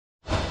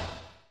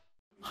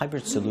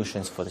Hybrid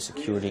Solutions for the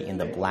Security in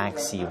the Black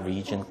Sea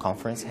Region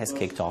conference has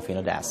kicked off in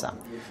Odesa.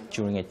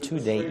 During a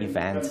two-day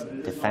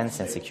event, defense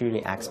and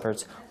security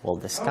experts will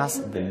discuss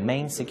the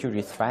main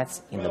security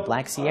threats in the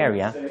Black Sea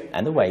area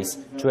and the ways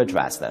to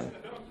address them.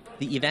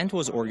 The event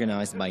was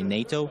organized by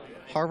NATO,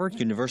 Harvard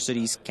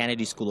University's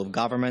Kennedy School of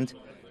Government,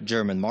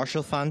 German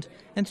Marshal Fund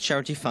and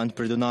charity fund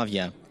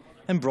Prydunav'ya,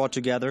 and brought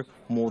together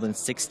more than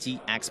 60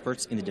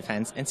 experts in the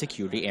defense and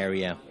security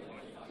area.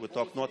 We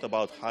talk not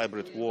about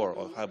hybrid war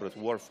or hybrid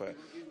warfare.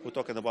 We're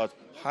talking about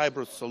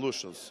hybrid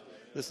solutions.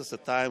 This is a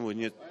time we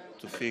need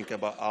to think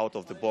about out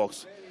of the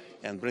box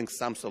and bring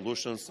some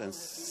solutions and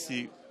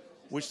see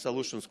which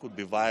solutions could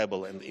be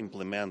viable and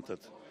implemented,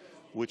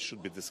 which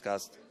should be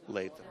discussed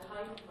later.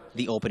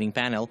 The opening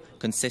panel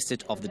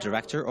consisted of the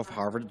director of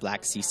Harvard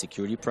Black Sea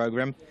Security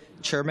Program,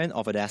 chairman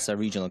of Odesa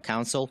Regional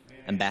Council,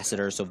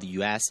 ambassadors of the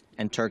US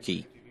and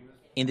Turkey.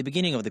 In the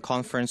beginning of the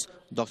conference,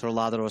 Dr.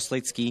 Ladar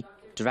Oslitsky,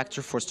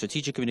 Director for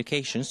Strategic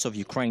Communications of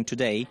Ukraine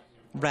Today,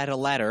 read a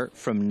letter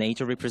from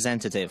NATO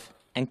representative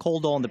and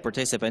called on the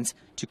participants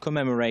to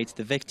commemorate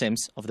the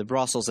victims of the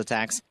Brussels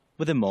attacks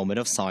with a moment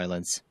of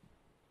silence.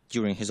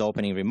 During his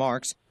opening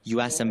remarks,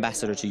 US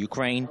Ambassador to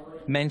Ukraine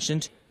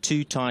mentioned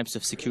two types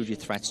of security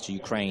threats to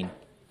Ukraine,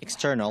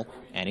 external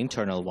and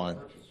internal one.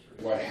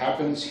 What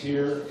happens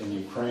here in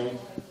Ukraine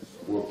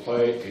will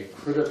play a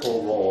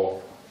critical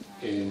role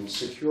in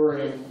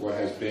securing what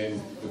has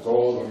been the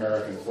goal of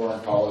American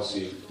foreign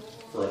policy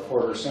for a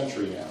quarter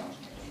century now.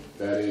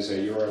 That is a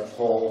Europe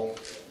whole,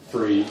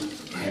 free,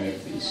 and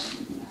at peace.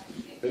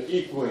 But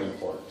equally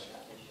important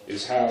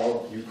is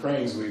how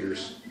Ukraine's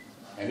leaders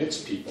and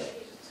its people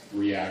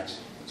react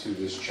to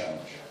this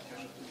challenge.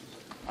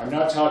 I'm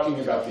not talking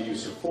about the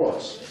use of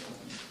force,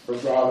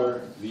 but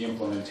rather the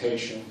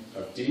implementation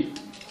of deep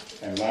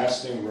and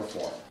lasting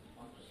reform.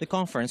 The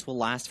conference will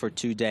last for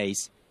 2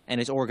 days,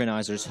 and its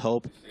organizers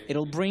hope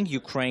it'll bring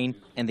Ukraine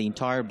and the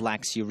entire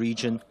Black Sea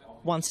region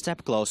one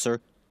step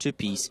closer to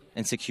peace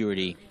and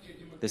security.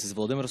 This is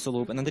Volodymyr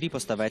Solup and Andriy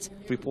Postavets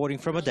reporting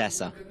from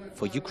Odesa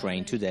for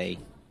Ukraine Today.